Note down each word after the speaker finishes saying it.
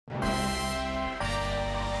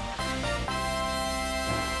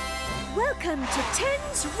Welcome to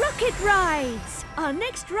 10's Rocket Rides! Our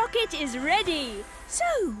next rocket is ready. So,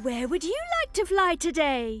 where would you like to fly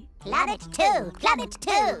today? Planet 2! Planet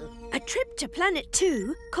 2! A trip to Planet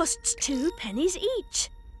 2 costs 2 pennies each.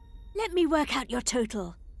 Let me work out your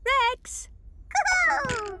total. Rex!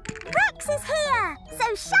 Rex is here!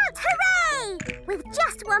 So shout hooray! With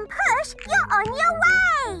just one push, you're on your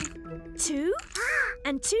way! 2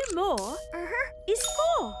 and 2 more is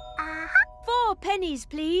 4. 4 pennies,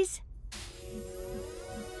 please.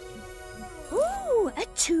 Ooh, a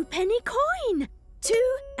 2-penny coin.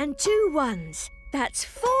 2 and 2 ones. That's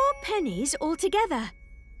 4 pennies altogether.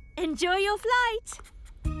 Enjoy your flight.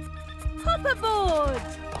 Hop aboard.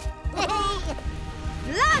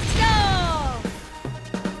 Blast off!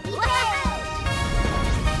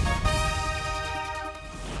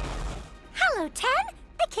 Hello, 10.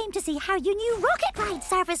 I came to see how your new rocket ride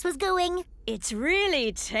service was going. It's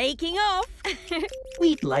really taking off.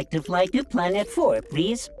 We'd like to fly to Planet 4,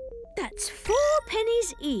 please. That's 4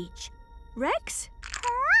 pennies each. Rex?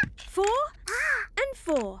 4 and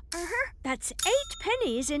 4. That's 8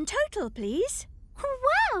 pennies in total, please.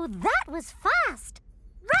 Wow, that was fast.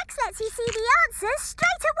 Rex lets you see the answers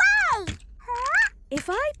straight away. If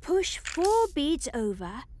I push 4 beads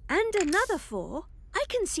over and another 4, I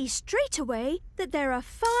can see straight away that there are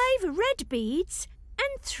 5 red beads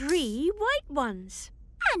and 3 white ones.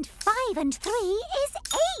 And 5 and 3 is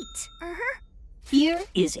 8. Here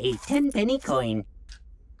is a 10-penny coin.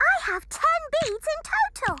 I have 10 beads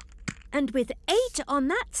in total. And with 8 on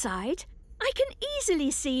that side, I can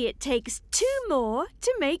easily see it takes 2 more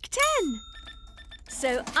to make 10.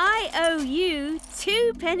 So I owe you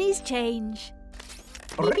 2 pennies change.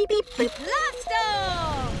 Beep, beep, beep, beep. Blast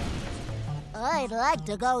off! I'd like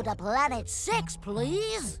to go to Planet 6,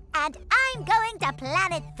 please. And I'm going to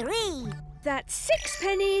Planet 3. That's 6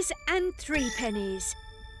 pennies and 3 pennies.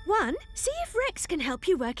 1, see if Rex can help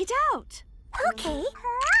you work it out. OK,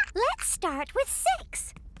 let's start with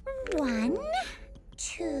 6. 1,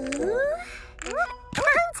 2...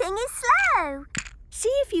 Counting is slow. See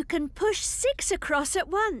if you can push 6 across at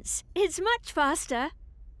once. It's much faster.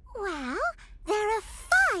 Well, there are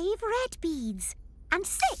 5 red beads. And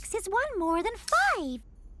 6 is 1 more than 5.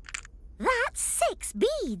 That's 6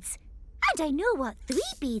 beads. And I know what 3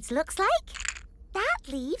 beads looks like. That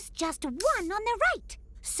leaves just 1 on the right.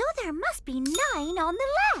 So there must be 9 on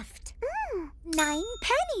the left. 9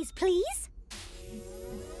 pennies, please.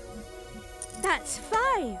 That's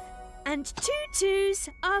 5. And 2 2s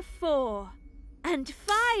are 4. And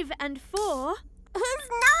 5 and 4 is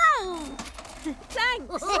 9.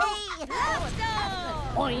 Thanks.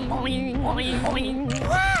 Boing, boing, boing, boing.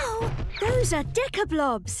 Wow! Those are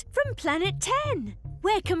decablobs from Planet 10.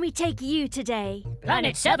 Where can we take you today?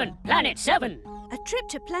 Planet 7! Planet 7! A trip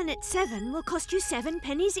to Planet 7 will cost you 7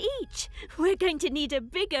 pennies each. We're going to need a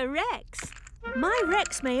bigger Rex. My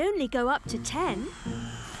Rex may only go up to 10,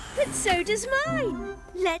 but so does mine.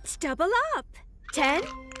 Let's double up. 10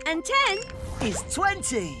 and 10 is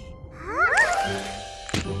 20.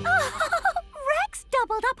 Rex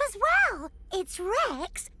doubled up as well. It's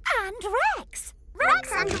Rex and Rex.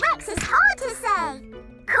 Rex and Rex is hard to say.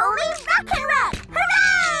 Call me Rekenrek.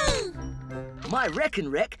 Hooray! My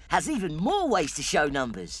Rekenrek has even more ways to show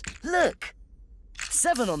numbers. Look.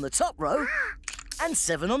 7 on the top row and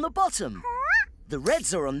 7 on the bottom. The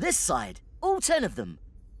reds are on this side, all 10 of them.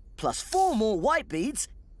 Plus 4 more white beads,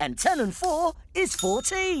 and 10 and 4 is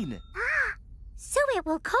 14. So it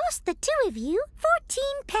will cost the 2 of you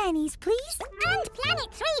 14 pennies, please. And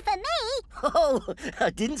Planet 3 for me. Oh, I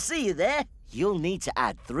didn't see you there. You'll need to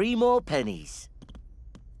add 3 more pennies.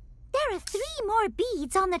 There are 3 more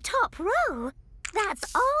beads on the top row.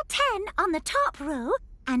 That's all 10 on the top row,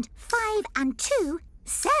 and 5 and 2,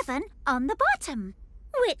 7 on the bottom,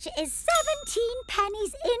 which is 17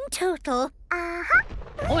 pennies in total.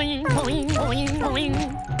 Boing, boing, boing, boing.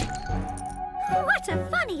 What a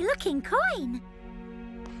funny-looking coin.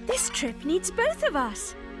 This trip needs both of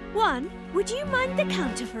us. 1, would you mind the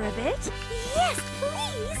counter for a bit? Yes,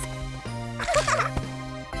 please.